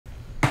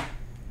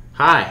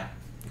Hi,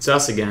 it's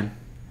us again.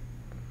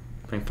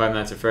 Playing Five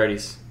Nights at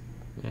Freddy's.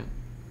 Yeah.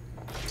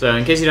 So,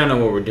 in case you don't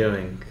know what we're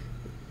doing,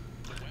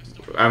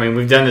 I mean,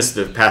 we've done this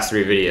the past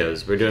 3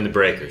 videos. We're doing the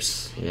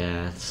breakers.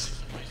 Yeah,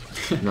 it's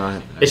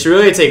not. It should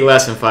really take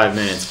less than 5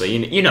 minutes, but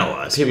you know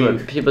us.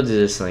 People do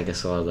this in like a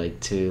solid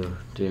like 2-3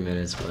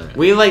 minutes, but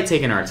we like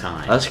taking our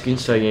time. Us Green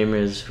Star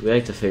gamers, we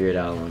like to figure it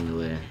out along the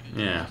way.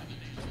 Yeah.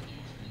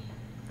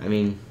 I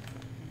mean,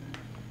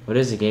 what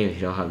is a game if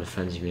you don't have the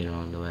friends you meet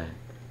along the way?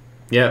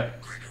 Yep.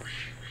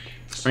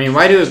 I mean,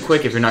 why do it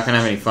quick if you're not gonna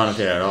have any fun with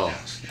it at all,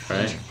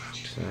 right?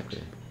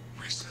 Exactly.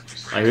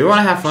 Like, we want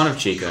to have fun with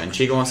Chica, and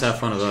Chica wants to have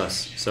fun with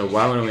us. So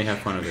why wouldn't we have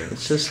fun with her?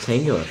 It's just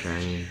tango with her. I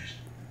mean,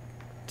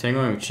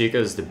 Tangoing with Chica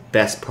is the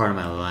best part of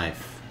my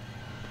life.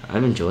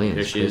 I'm enjoying it.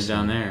 There she is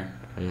down there.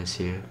 I didn't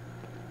see her.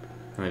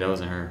 I mean, that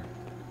wasn't her.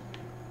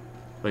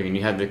 Look, and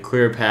you have the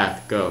clear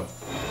path. Go.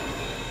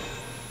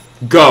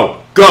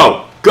 Go!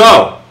 Go!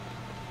 Go!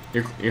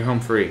 You're home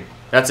free.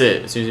 That's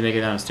it. As soon as you make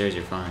it downstairs,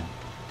 you're fine.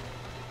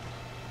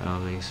 I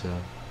don't think so.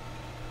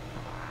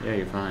 Yeah,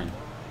 you're fine.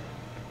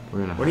 We're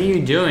gonna. What are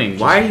you doing?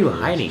 Why are you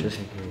hiding? Just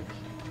in case.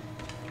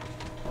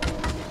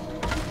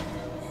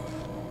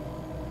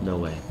 No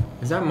way.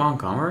 Is that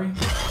Montgomery?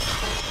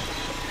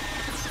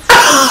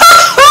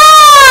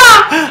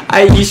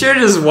 You should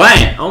have just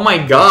went. Oh my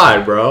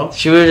god, bro.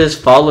 She would have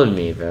just followed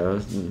me, bro.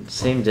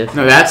 Same difference.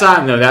 No, that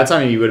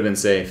time you would have been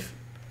safe.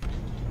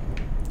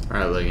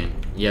 Alright, Logan.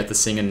 You have to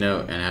sing a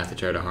note and have to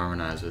try to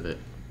harmonize with it.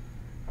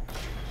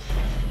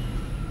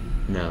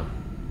 No.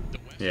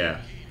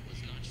 Yeah.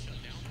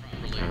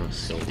 I don't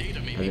sing. I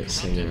haven't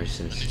sing ever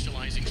since.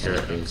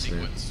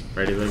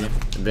 Ready, Logan?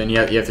 And then you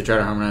have to try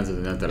to harmonize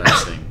with the note that I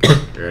sing.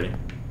 You ready?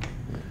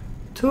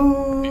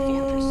 Before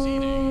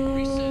proceeding,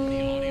 reset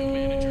the audio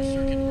manager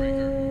circuit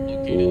breaker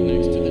located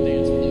next to the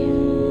dance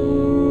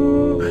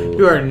floor.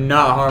 You are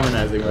not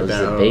harmonizing with that.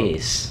 That was the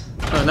bass.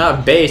 No,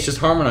 not bass, just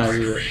harmonize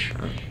with it.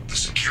 The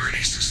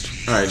security system.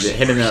 Alright,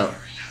 hit a note.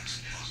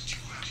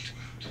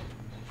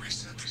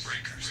 Reset the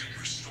breakers and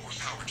restore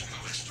power to the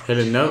lift. Hit a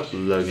note,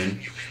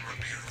 Logan. You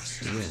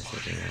guys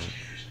figure it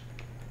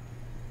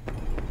out.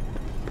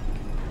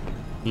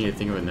 You need to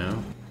think of it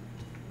now.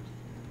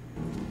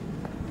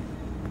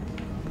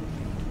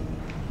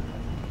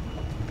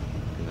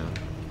 No.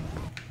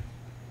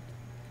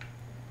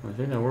 I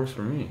think that works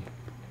for me.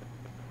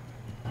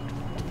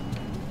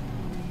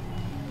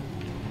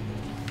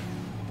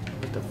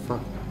 What the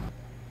fuck?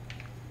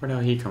 Where the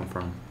hell he come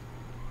from?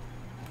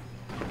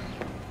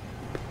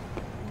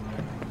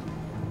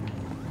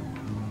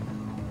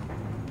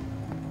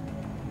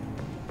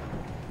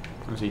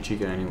 I don't see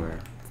Chica anywhere.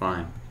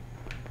 Fine.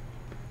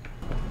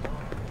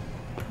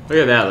 Look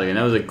at that, Logan.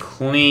 That was a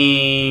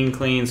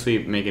clean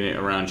sweep making it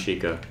around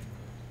Chica.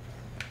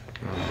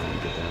 Oh,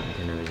 look at that. I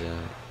can never do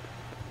that.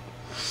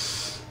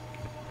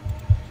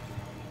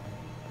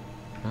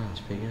 Oh,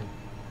 it's pretty good.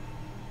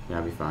 Yeah,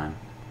 I'll be fine.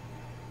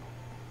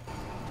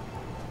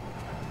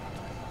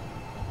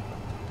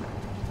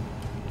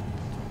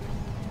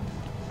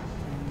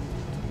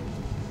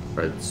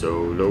 Red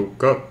Solo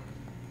Cup,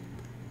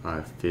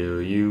 I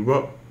fill you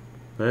up.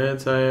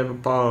 Let's have a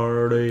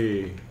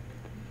party.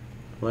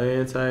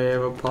 Let's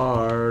have a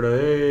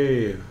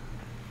party.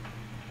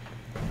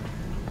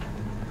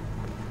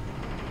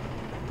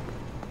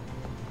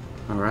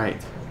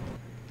 Alright.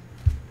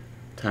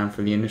 Time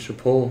for the initial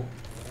pull.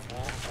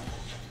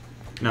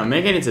 Now,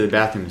 making it to the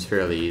bathroom is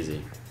fairly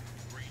easy.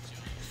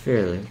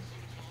 Fairly.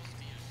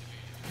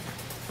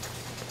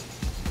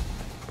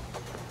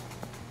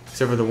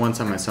 Except for the one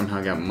time I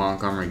somehow got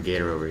Montgomery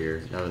Gator over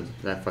here.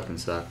 That fucking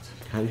sucked.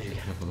 How did you get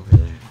him over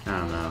there? I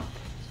don't know.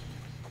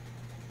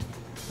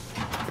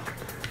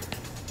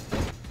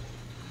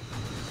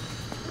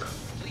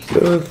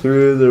 Go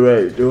through the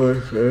right door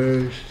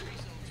first.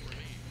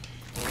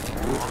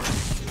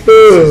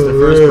 This is the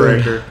first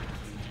breaker.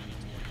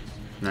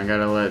 And I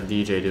gotta let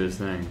DJ do his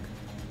thing.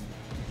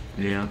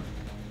 Yeah.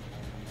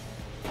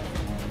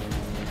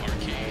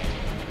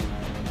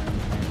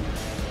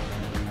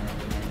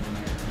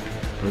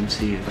 Let him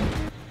see you.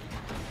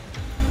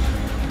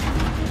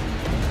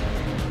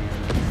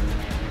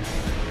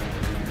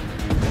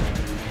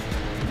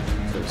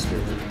 So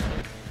stupid.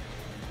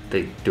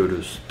 Big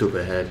doo-doo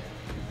stupid head.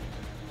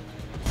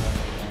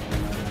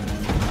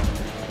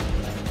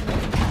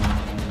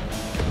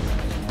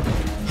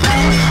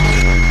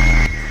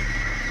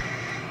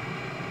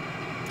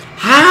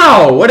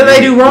 How? What did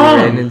I do wrong?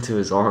 He ran into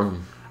his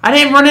arm. I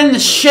didn't run into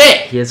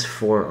shit! He has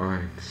 4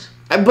 arms.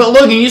 But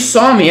look, you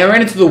saw me. I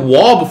ran into the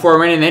wall before I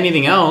ran into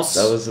anything else.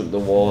 That wasn't the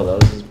wall,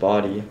 that was his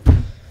body.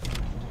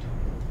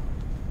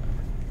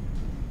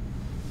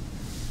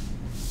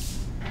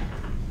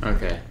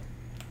 Okay.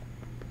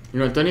 You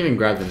know what? Don't even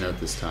grab the note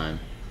this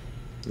time.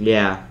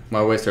 Yeah.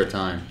 Why waste our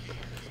time?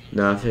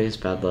 No, I think it's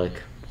bad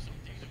luck.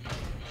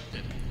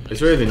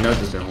 It's really the note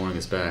that's been holding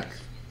us back.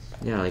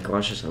 Yeah, like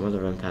watch this, I'm gonna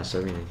run past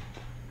everything.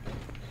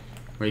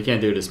 Well, you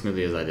can't do it as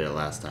smoothly as I did it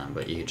last time,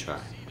 but you can try.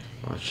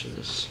 Watch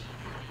this.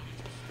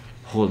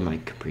 Hold my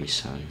Capri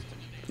Sun.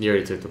 You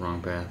already took the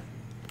wrong path.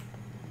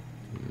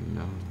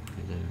 No,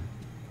 I didn't.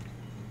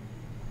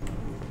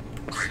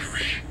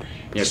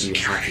 Yep, you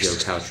have to go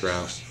couch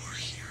route.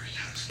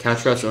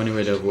 Couch route's the only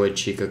way to avoid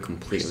Chica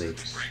completely.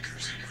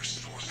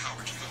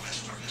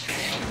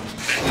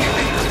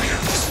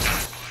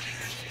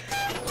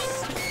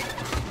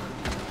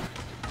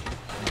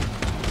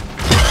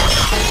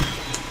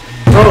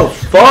 Oh,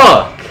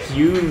 fuck!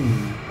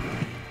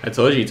 I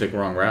told you took the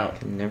wrong route.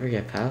 Can never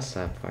get past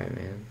that part,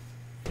 man.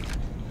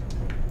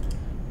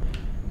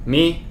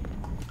 Me,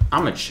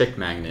 I'm a chick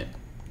magnet.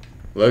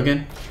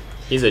 Logan,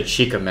 he's a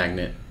Chica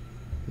magnet.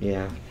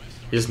 Yeah.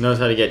 He just knows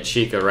how to get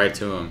Chica right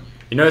to him.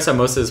 You notice how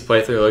most of this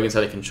playthrough Logan's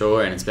had a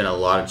controller and it's been a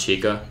lot of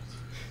Chica?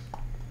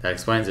 That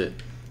explains it.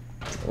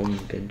 Only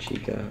been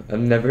Chica. I've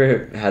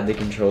never had the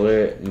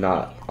controller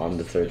not on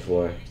the 3rd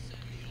floor.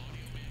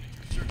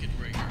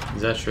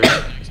 Is that true?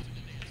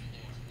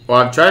 Well,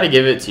 I've tried to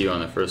give it to you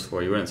on the 1st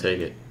floor. You wouldn't take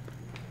it.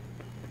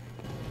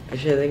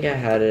 Actually, I think I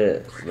had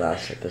it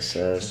last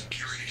episode.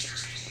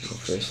 The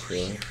 1st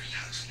floor.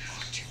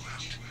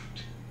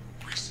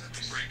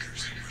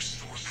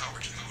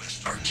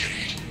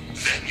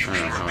 I don't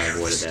know how I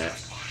avoided that.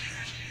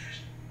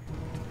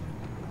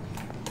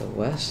 The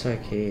West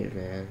Arcade,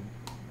 man.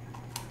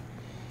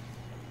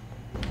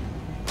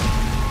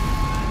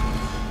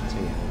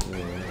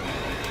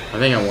 I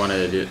think I wanted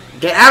to do it.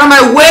 Get out of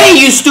my way,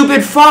 you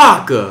stupid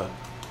fuck!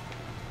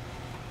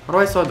 What do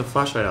I still have the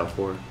flashlight out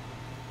for?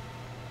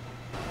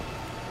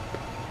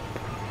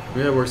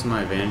 Maybe that works in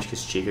my advantage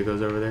because Chica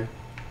goes over there.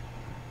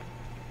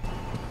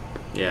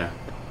 Yeah.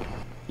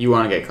 You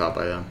want to get caught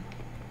by them.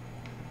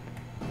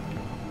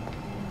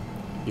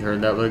 You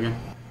heard that, Logan?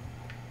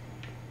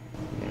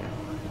 Yeah.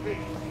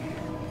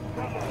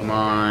 Come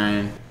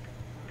on.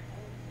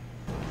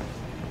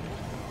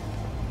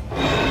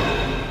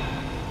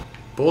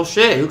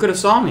 Bullshit, who could have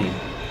saw me?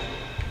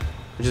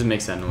 It just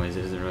makes that noise,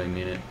 it doesn't really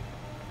mean it.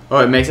 Oh,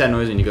 it makes that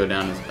noise when you go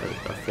down a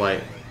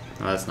flight.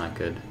 Oh, that's not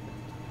good.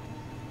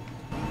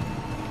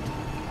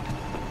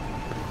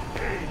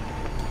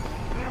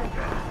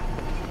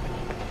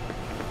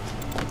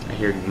 I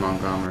hear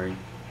Montgomery.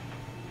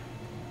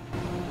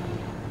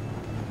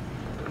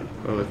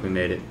 Oh, look, we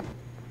made it.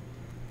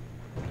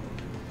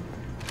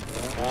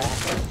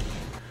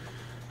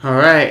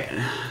 Alright.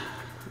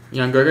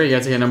 Young Gurger, you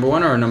gotta take a number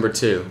 1 or a number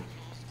 2?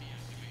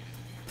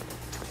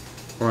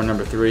 Or a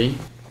number 3?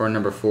 Or a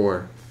number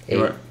 4?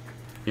 8.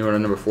 You know what a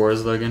number 4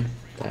 is, Logan?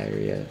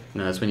 Diarrhea.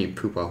 No, that's when you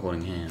poop while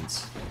holding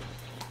hands.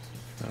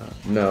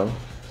 No.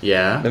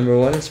 Yeah? Number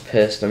 1 is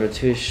piss. Number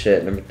 2 is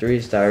shit. Number 3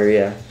 is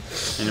diarrhea.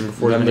 And number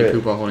 4 is when you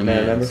poop while holding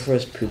hands. Number 4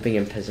 is pooping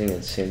and pissing at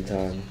the same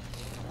time.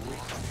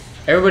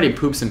 Everybody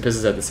poops and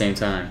pisses at the same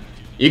time.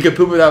 You could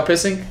poop without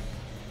pissing?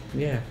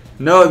 Yeah.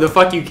 No, the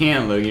fuck you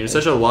can't, Logan. You're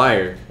such a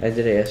liar. I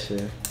did it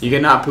yesterday. You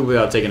cannot poop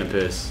without taking a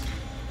piss.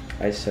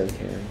 I so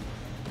can.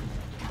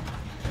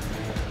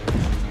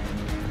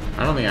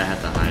 I don't think I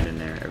have to hide in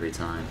there every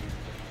time.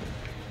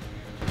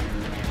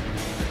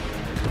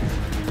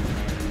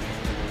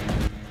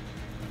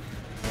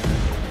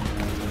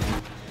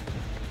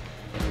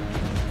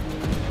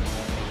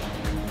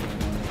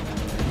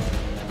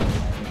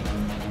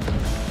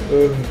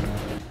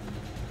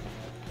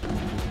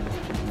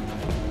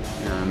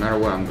 No matter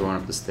what, I'm going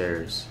up the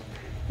stairs.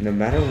 No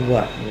matter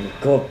what, I'm gonna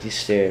go up these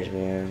stairs,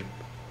 man.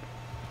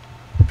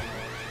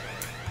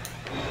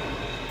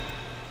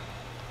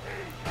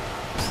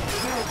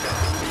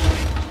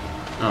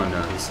 Oh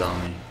no, he saw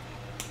me.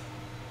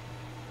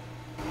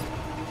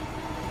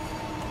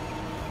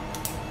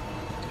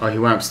 Oh, he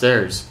went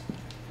upstairs.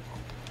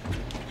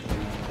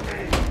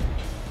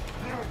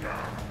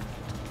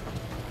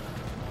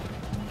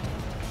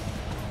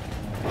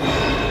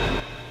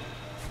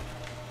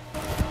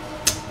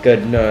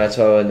 Good, no, that's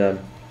what I would have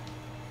done.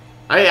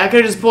 I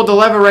could have just pulled the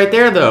lever right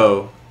there,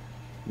 though.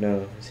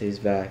 No, he's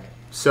back.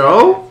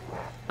 So?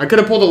 I could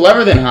have pulled the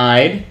lever then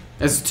hide.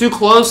 It's too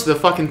close to the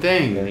fucking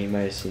thing. No, he might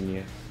have seen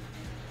you.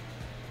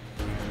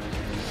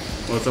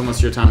 Well, it's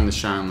almost your time to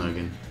shine,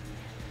 Logan.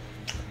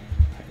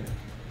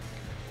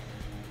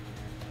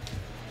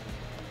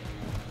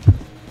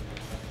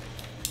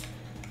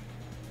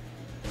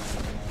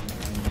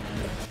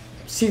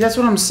 See, that's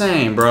what I'm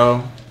saying,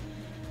 bro.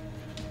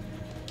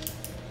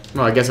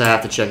 Well, I guess I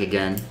have to check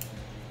again.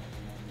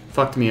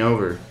 Fucked me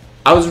over.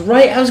 I was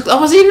right. I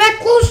wasn't even that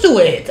close to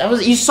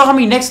it. You saw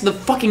me next to the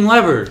fucking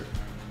lever.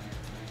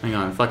 Hang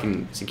on,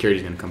 fucking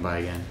security's gonna come by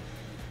again.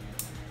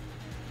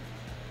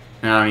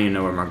 And I don't even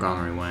know where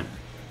Montgomery went.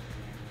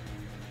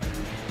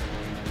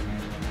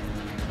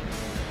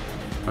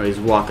 Oh, he's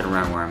walking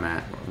around where I'm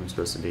at, where I'm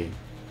supposed to be.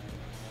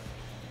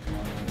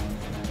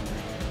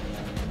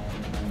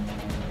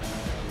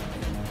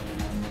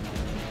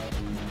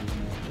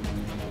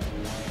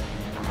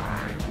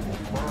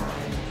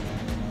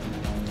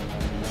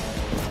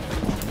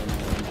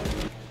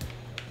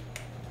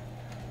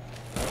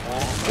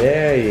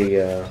 There you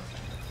go.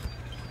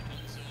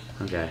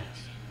 Okay.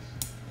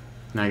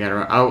 Now I gotta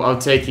run. I'll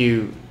take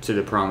you to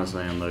the promised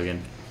land,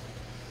 Logan.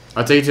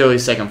 I'll take you to the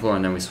 2nd floor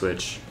and then we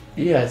switch.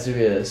 You have to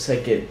be a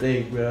second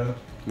thing, bro.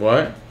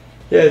 What?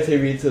 Yeah,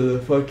 take me to the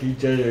fucking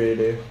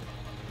generator.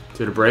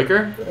 To the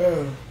breaker?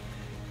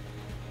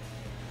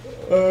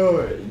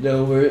 Oh,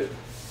 no, where?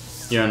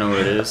 You don't know where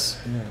it is?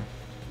 No.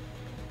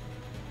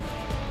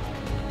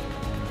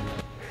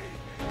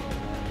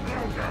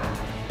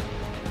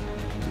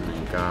 Oh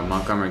my god,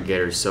 Montgomery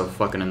Gator is so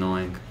fucking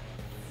annoying.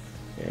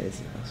 Yeah,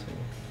 it's an asshole.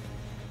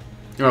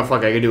 You know,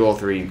 fuck, I could do all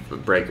 3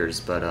 breakers,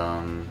 but,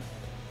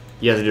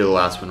 you have to do the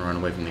last one and run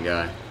away from the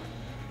guy.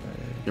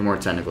 You're more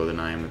technical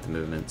than I am with the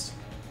movements.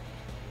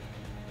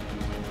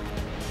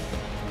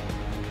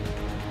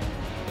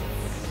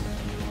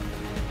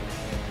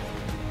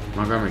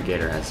 Montgomery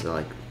Gator has to,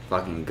 like,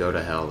 fucking go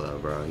to hell, though,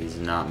 bro. He's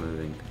not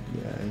moving.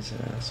 Yeah, he's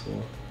an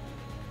asshole.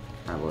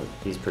 Alright, well,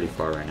 he's pretty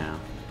far right now.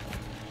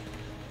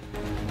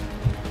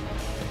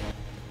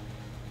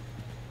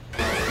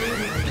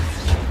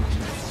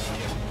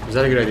 Was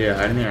that a good idea,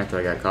 hiding there after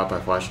I got caught by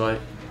flashlight?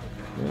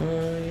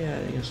 Yeah,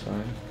 I think it's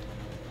fine.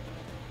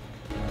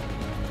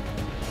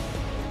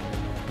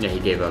 Yeah, he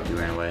gave up. He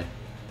ran away.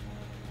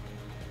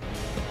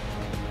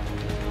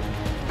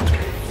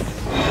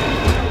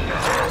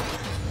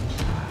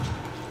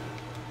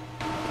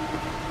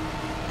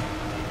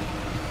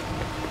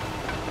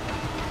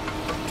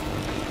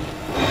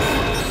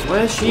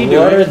 What is she doing?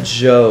 What a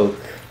joke.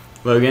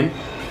 Logan,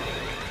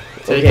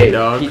 take Okay, it,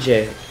 dog.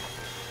 PJ.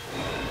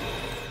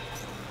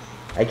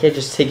 I can't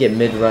just take it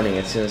mid-running.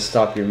 It's gonna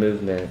stop your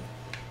movement.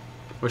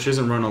 Well, she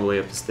doesn't run all the way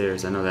up the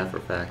stairs. I know that for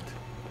a fact.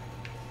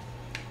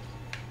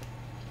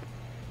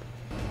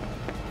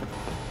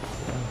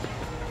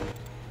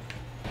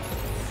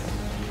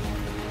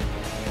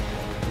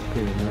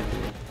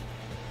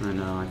 I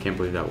know. I can't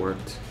believe that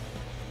worked.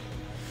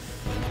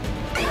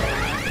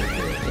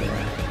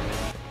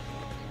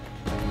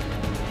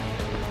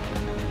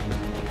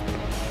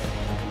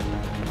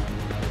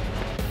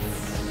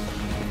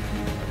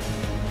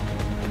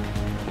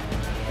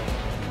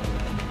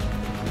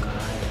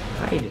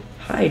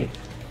 Hide.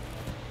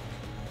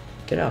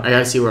 Get out. I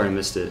gotta see where I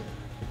missed it.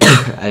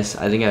 I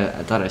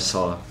thought I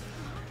saw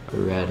a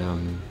red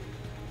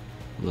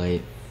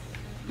light.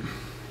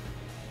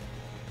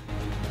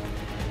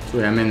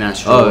 Wait, I'm in that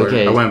store. Oh,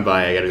 okay. I went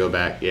by. I gotta go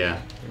back.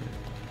 Yeah.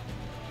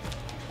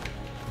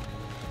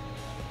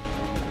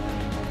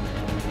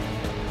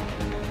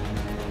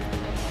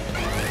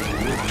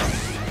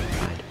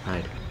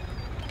 Hide.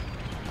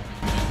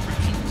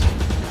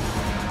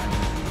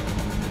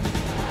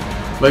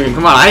 Logan,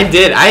 come on. I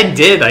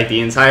did like the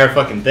entire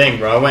fucking thing,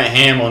 bro. I went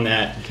ham on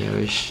that.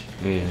 Okay,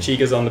 yeah.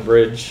 Chica's on the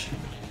bridge.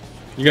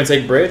 You gonna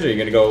take bridge or you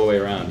gonna go all the way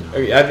around? No.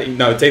 Okay, I think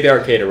no. Take the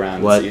arcade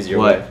around. What? It's the easier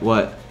way.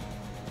 What?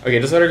 Okay,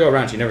 just let her go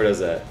around. She never does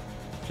that.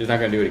 She's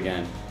not gonna do it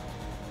again.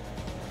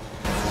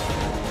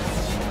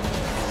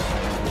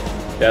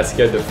 That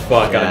scared the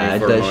fuck out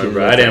of me for a moment,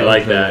 bro. I didn't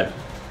like that.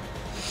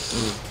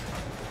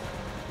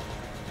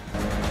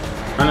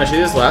 Oh no, she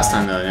did this last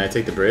time though. Did I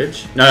take the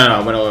bridge? No, I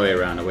went all the way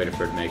around. I waited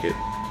for her to make it.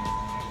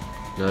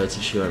 No, it's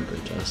a she went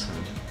bridge last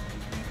time.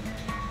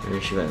 Maybe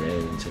she went there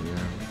and took it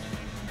out.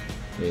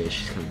 Yeah,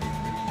 she's coming.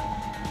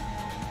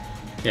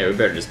 Yeah, we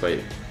better just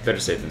play. Better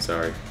safe than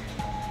sorry.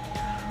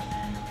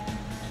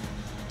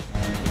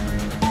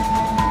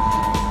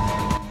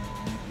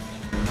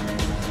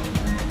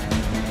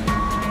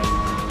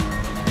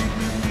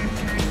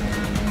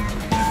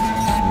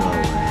 No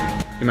way.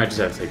 You might just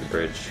have to take the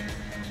bridge.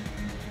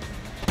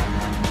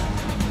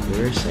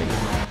 Wait a second.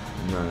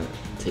 I'm not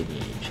taking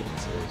any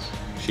chances.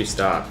 She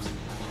stopped.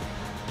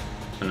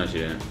 Oh no, she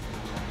didn't.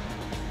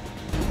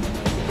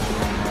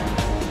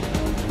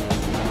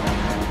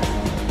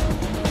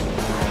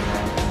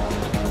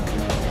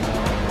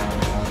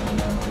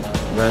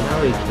 Bro,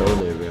 how he killed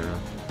her, bro.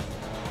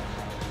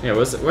 Yeah,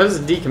 what does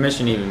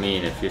decommission even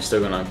mean if you're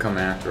still gonna come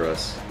after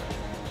us?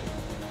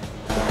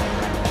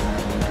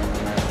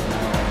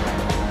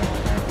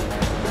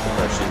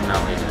 But she's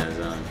not leaving that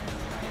zone.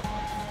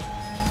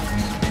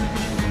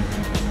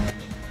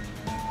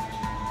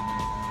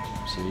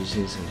 So you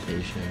see some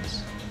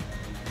patience.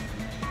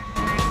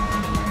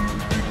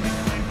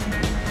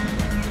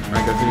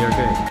 Alright, go through the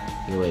arcade.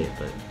 You wait,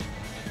 but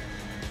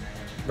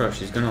Bro,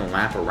 she's gonna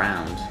lap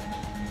around.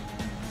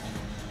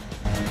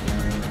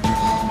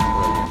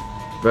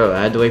 bro,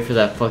 I had to wait for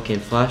that fucking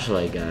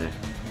flashlight guy.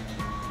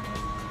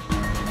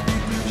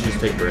 She just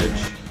take bridge.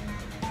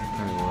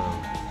 Oh wow.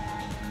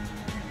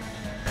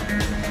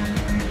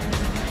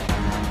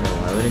 Bro,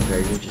 why wouldn't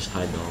Gregory just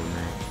hide the whole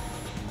night?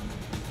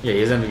 Yeah,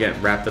 he doesn't have to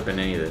get wrapped up in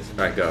any of this.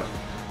 Alright, go.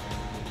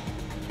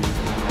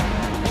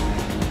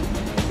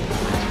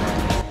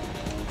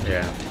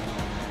 Yeah.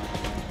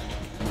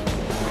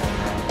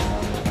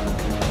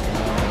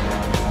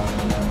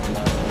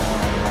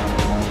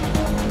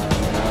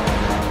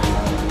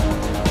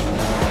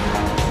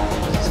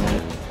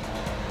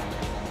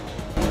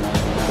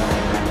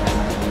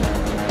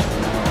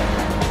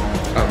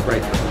 Oh,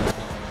 right.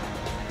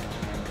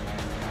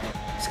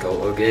 Let's go,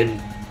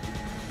 Logan.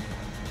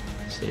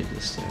 Save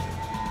this thing.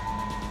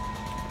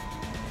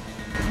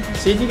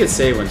 See if you can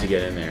save once you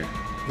get in there.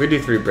 If we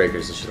do 3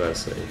 breakers, it should let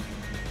us save.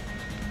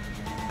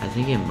 I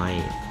think it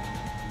might.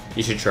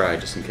 You should try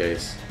just in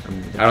case.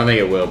 I'm I don't think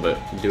it will, but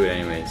do it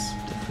anyways.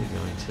 definitely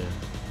going to.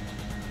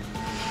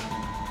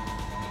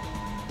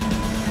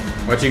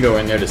 Why don't you go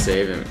in there to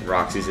save and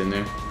Roxy's in there?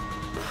 And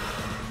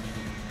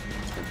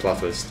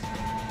Pluffist.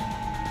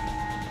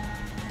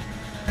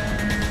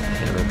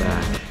 Okay, we're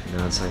back.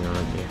 Now it's hanging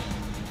on here.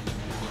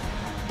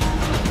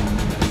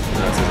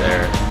 That's his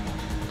error.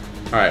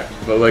 Alright,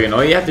 but Logan,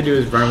 all you have to do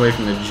is run away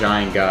from the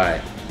giant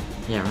guy.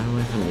 Yeah, run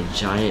away from the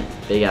giant,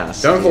 big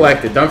ass. Don't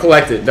collect it, don't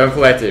collect it, don't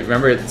collect it.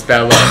 Remember, it's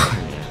bad luck.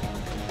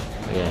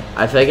 Okay,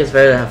 I feel like it's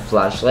better to have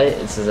flashlight.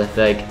 It says I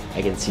feel like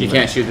I can see. You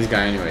can't shoot this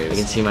guy I can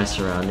anyways. see my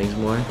surroundings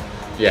more.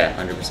 Yeah,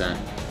 100%.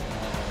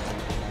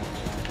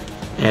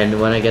 And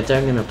when I get there,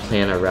 I'm gonna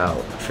plan a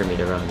route for me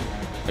to run.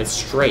 It's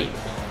straight.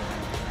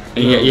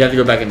 And you have to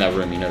go back in that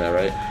room, you know that,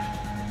 right?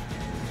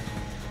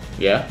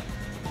 Yeah?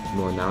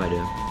 Well, now I do.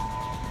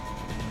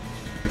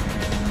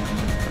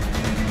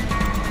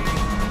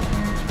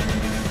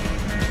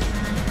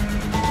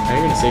 How are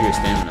you gonna save your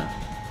stamina?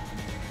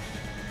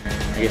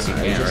 I guess you I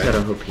can, just right?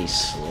 gotta hope he's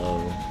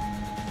slow.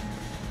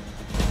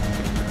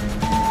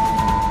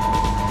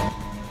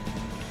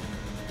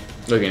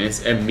 Logan,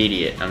 it's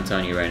immediate, I'm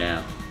telling you right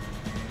now.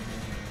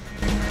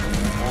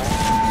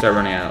 Start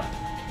running out.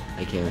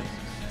 I can't.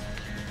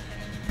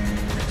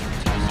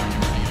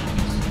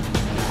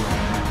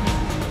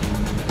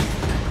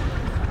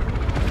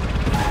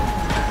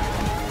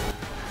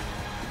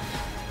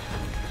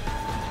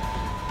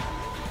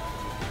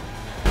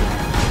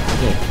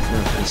 Okay, no,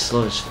 he's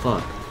slow as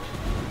fuck.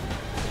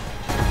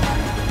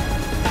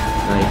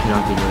 No, you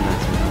cannot be doing that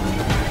to me.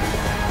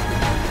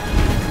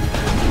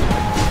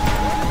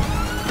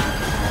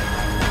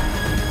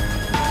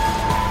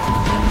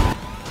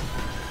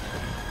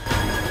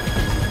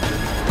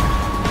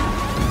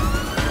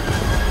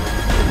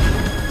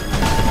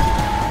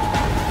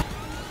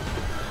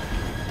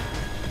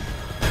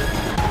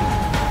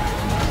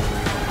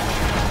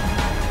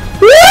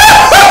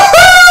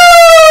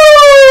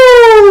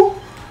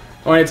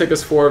 Only took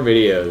us 4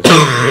 videos.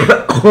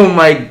 Oh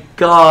my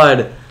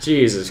god!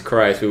 Jesus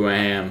Christ, we went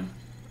ham.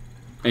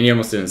 And you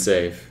almost didn't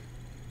save.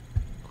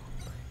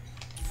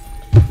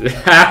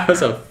 That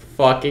was a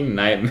fucking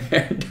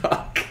nightmare,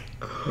 Doc.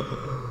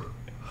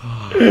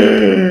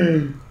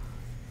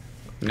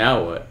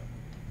 Now what?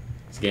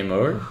 Is game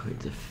over? We have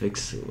to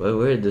fix it.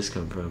 Where did this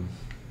come from?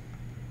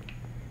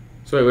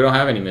 So wait, we don't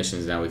have any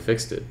missions now, we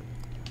fixed it.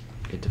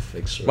 We have to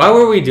fix it. Why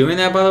were we doing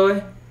that, by the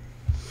way?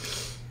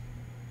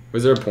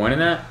 Was there a point in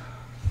that?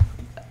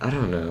 I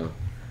don't know.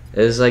 It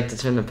was like to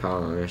turn the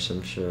power on or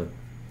some shit.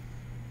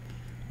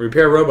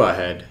 Repair robot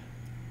head.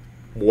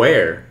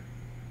 Where?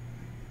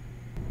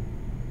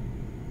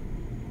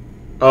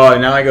 Oh,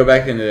 now I go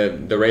back into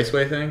the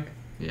raceway thing?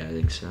 Yeah, I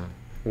think so.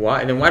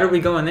 Why? Then why did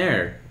we go in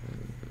there?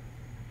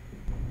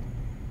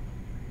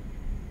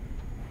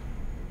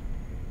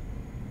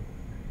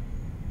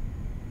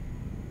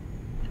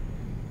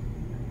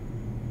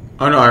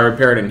 Oh no, I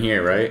repaired in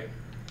here, right?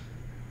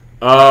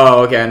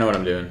 Oh, okay, I know what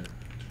I'm doing.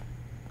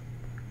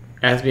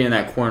 It has to be in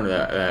that corner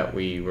that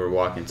we were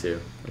walking to,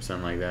 or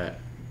something like that.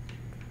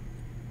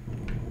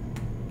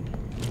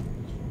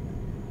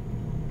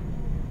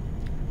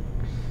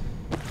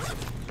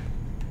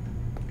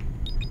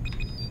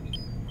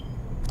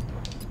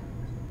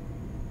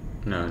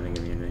 No, it didn't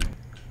give me anything.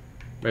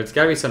 But it's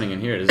gotta be something in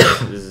here.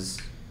 This is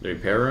the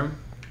repair room?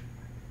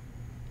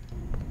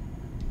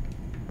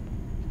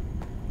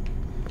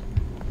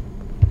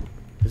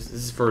 This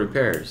is for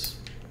repairs.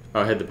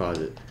 Oh, head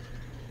deposit.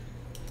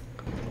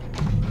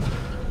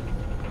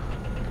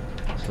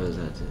 So is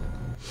that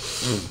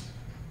it?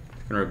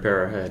 Gonna repair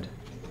our head.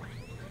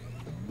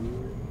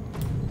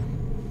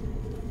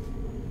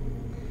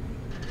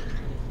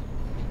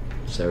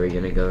 So are we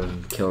gonna go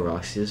and kill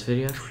Roxy this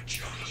video?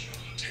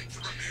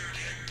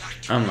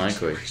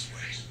 Unlikely.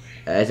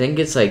 I think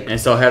it's like And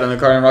still head on the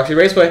car in Roxy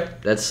Raceway.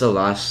 that's the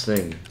last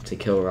thing to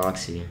kill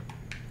Roxy.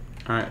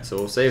 Alright, so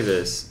we'll save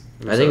this.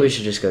 I think we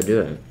should just go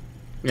do it.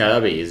 Yeah,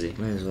 that'll be easy.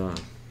 Might as well.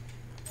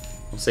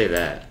 We'll save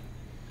that.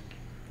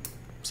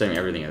 I'm saving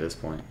everything at this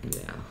point.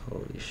 Yeah,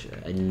 holy shit.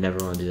 I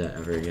never want to do that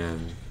ever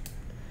again.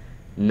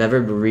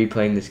 Never be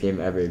replaying this game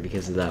ever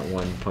because of that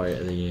one part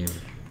of the game.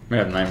 I'm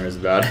gonna have nightmares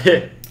about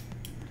it.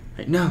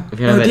 Like, no, I'm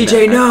gonna no, have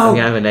DJ, I'm no!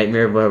 gonna have a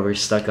nightmare where we're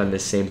stuck on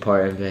this same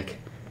part and be like,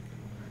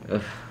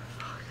 ugh,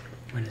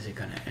 When is it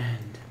gonna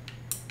end?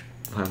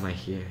 why am I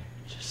here?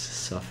 Just to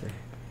suffer.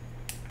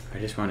 I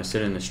just want to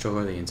sit in the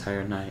stroller the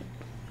entire night.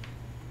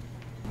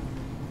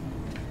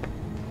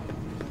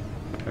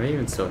 Are they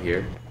even still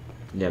here?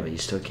 Yeah, but you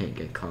still can't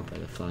get caught by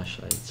the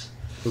flashlights.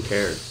 Who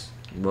cares?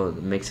 Well,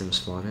 it makes them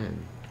spawn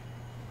in.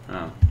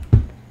 Oh.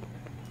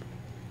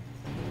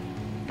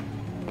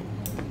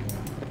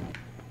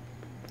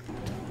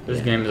 This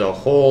Yeah. game is a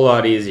whole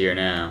lot easier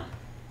now.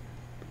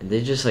 And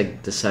they just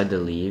like decide to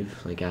leave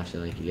like after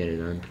like you get it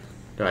done.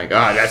 They're like,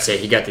 oh, that's it.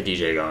 He got the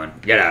DJ going.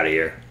 Get out of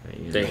here. Right,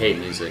 you know, They hate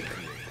music.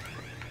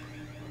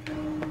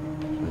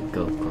 like,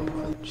 go,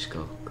 just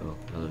go,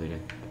 elevator.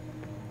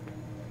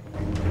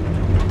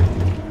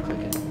 Click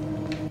it.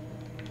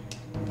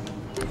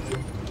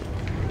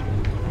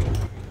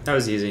 That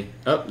was easy.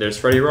 Oh, there's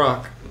Freddy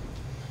Rock.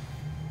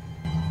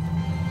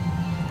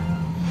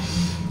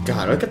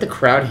 God, look at the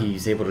crowd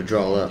he's able to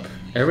draw up.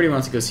 Everybody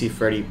wants to go see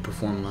Freddy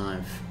perform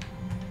live.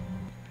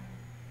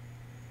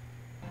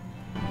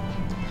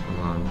 Come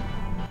on.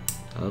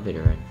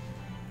 Elevator ride.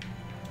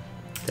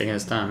 Taking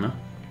his time, huh?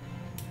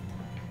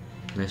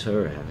 Nice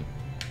weather we're having.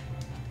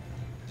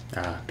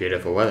 Ah,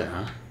 beautiful weather,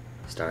 huh?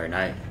 Starry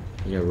night.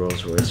 You know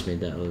Rolls Royce made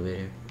that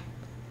elevator?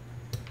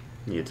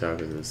 You talk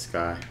to the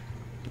sky.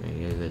 Yeah,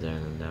 you gotta go down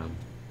and down.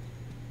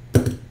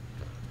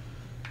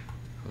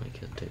 Oh, I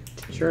killed 13.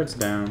 Sure, it's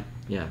down.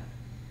 Yeah.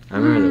 I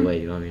remember the way.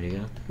 You want me to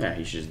go? Yeah,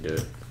 you should just do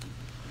it.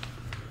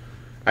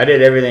 I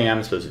did everything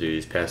I'm supposed to do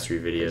these past 3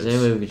 videos. Is there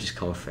any way we could just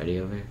call Freddy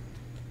over?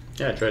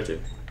 Yeah, I tried to.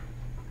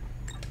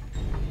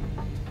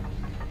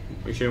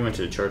 We should have went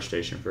to the charge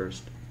station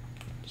first.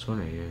 This one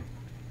right here.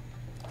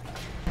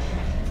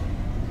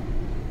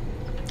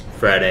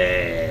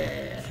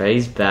 Freddy!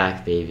 Freddy's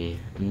back, baby.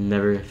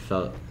 Never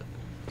felt...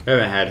 I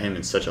haven't had him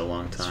in such a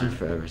long It's been time.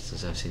 forever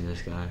since I've seen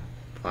this guy.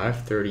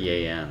 5:30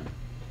 a.m.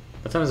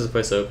 What time is this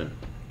place open?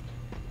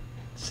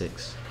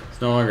 6.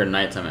 It's no longer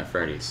nighttime at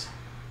Freddy's.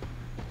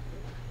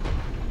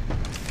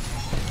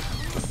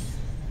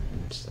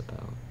 Step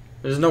out.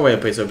 There's no way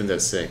the place opens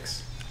at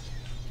 6.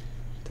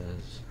 It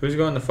does. Who's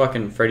going to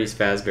fucking Freddy's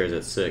Fazbear's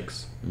at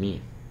 6?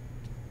 Me.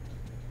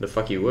 The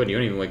fuck you would? You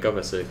don't even wake up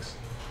at 6.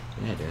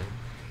 Yeah, dude.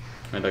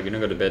 My dog, you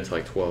don't go to bed till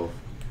like 12.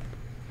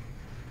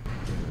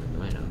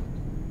 No, I don't.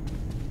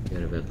 Go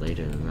to bed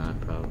later than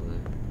that, probably.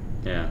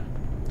 Yeah.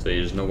 So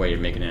there's no way you're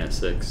making it at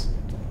 6.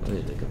 I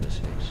always wake up at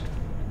 6.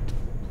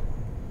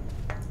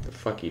 The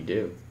fuck you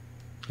do?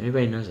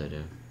 Everybody knows I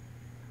do.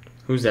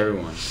 Who's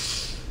everyone?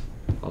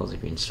 All the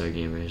Green Star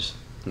gamers.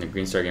 And the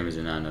Green Star Gamers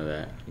do not know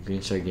that. The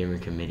Green Star Gamer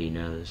Committee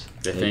knows.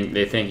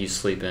 They think you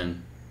sleep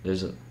in.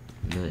 There's a...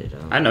 No, they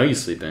don't. I know you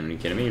sleep in. Are you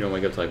kidding me? You don't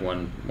wake up till like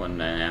 1 in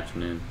the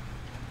afternoon.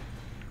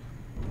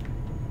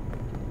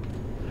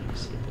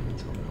 Sleeping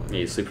until 1. Yeah,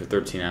 you sleep for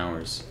 13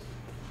 hours.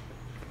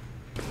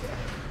 How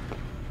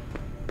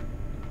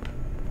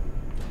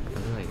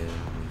do I go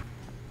down?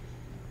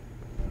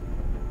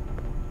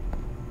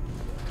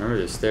 Remember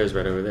there's stairs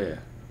right over there.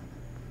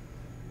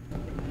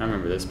 I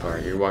remember this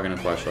part. You're walking a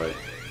flashlight.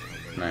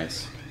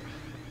 Nice.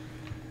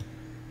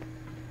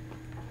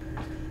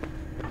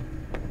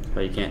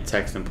 But you can't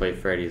text and play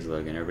Freddy's,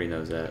 Logan. Everybody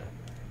knows that.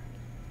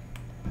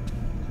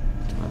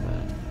 My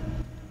bad.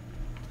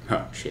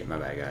 Oh, shit. My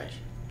bad, guys.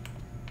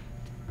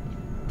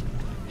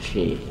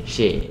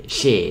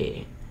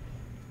 Shit.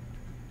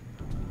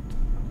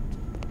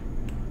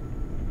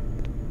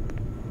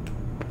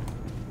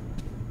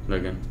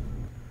 Logan.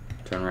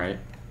 Turn right.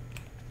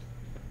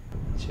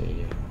 It's right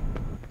here.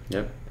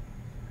 Yep.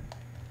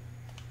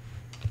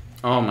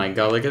 Oh my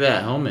god, look at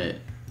that helmet.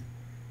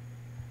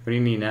 What do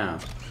you need now?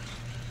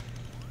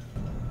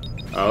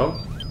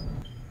 Oh?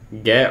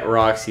 Get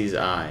Roxy's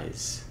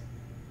Eyes.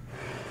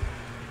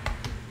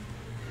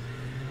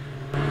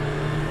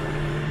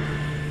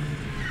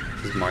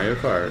 This is Mario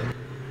Kart.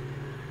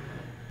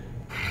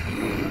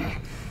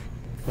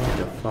 What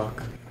the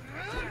fuck?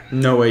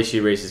 No way she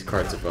races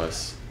carts with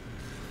us.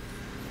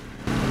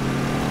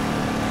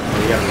 Oh,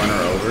 you gotta run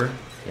her over?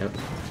 Yep.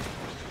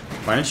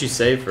 Why didn't you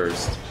save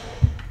first?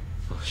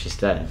 Oh, she's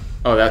dead.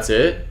 Oh, that's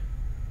it?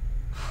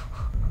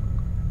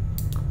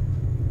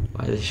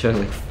 Why are they showing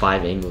like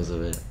 5 angles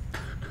of it?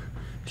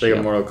 It's like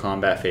a Mortal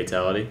Kombat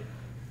fatality.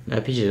 No,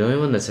 PJ, the only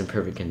one that's in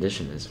perfect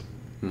condition is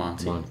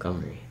Monty.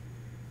 Montgomery.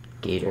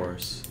 Of Gator.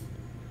 course.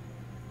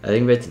 I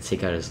think we have to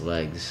take out his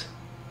legs.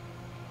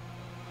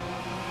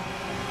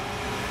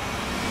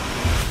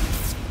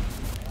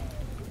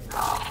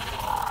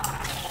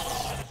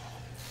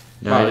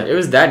 No, Wow, it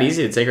was that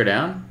easy to take her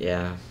down?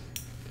 yeah.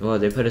 Well,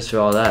 they put us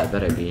through all that.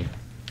 Better be.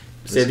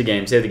 Save the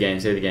game, save the game,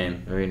 save the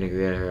game. Are we gonna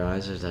get her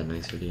eyes, or is that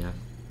next video?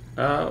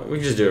 We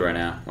can just do it right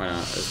now. Why not?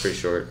 It's pretty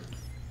short.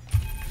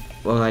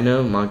 Well, I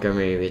know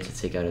Montgomery, we have to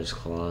take out his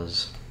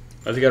claws.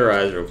 Let's get our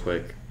eyes real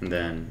quick, and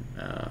then,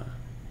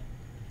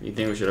 you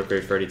think we should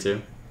upgrade Freddy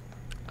too?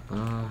 How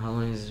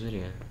long is this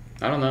video?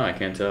 I don't know, I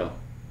can't tell.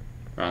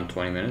 Around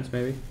 20 minutes,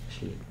 maybe?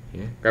 She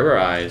here? Grab our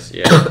eyes,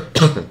 yeah.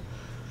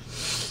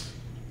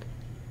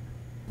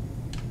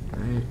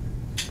 Alright,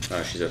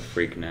 Oh, she's a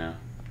freak now.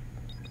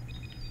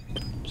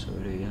 so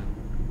where do we go?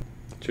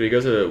 Should we go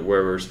to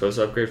where we're supposed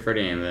to upgrade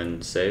Freddy and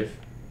then save?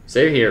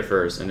 Save here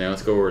first, and then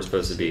let's go where we're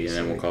supposed to be, and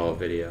then we'll call it a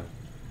video.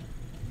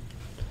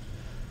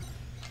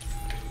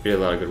 We did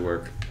a lot of good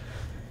work.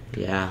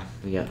 Yeah,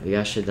 we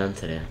got shit done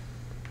today.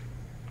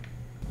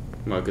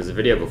 Well, because the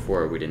video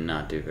before we did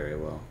not do very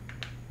well.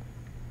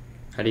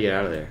 How do you get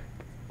out of there?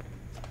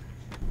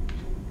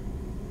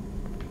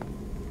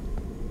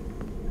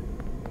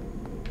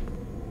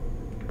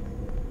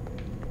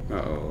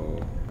 Uh-oh.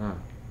 Oh.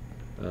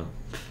 Oh.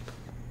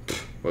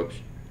 Whoops.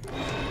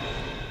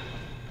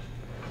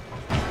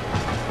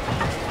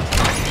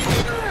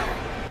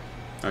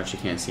 Oh, she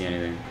can't see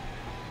anything.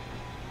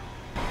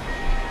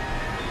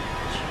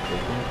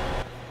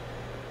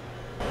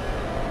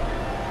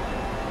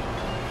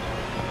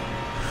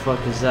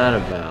 Fuck is that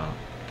about?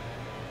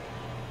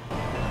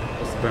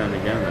 Let's put it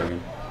again,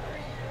 Logan.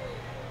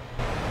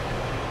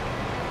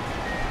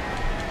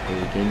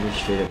 The game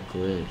just straight up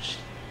glitched.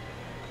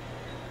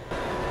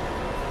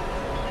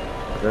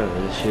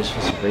 Bro, she was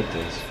supposed to break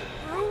this.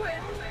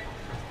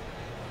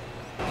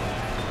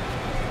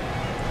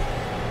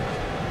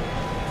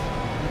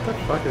 What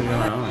the fuck is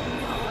going on?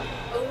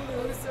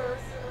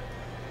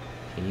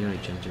 Can you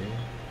like jump through?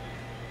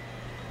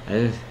 I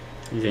didn't.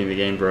 You think the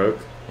game broke?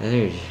 I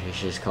think we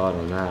should just call it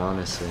on that,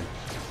 honestly.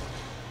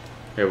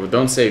 Yeah, well,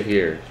 don't save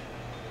here.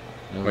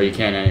 No. Or you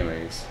can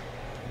anyways.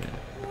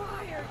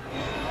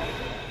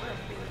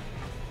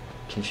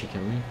 Can she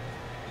kill me?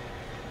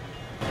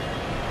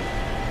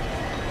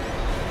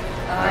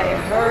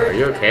 Are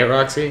you okay,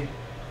 Roxy?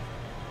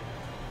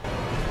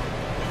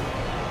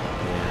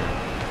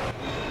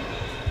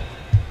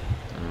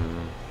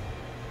 Yeah.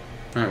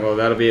 Alright, well,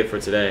 that'll be it for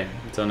today.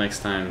 Until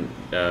next time,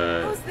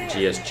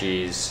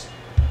 GSGs.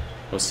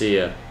 We'll see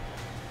ya.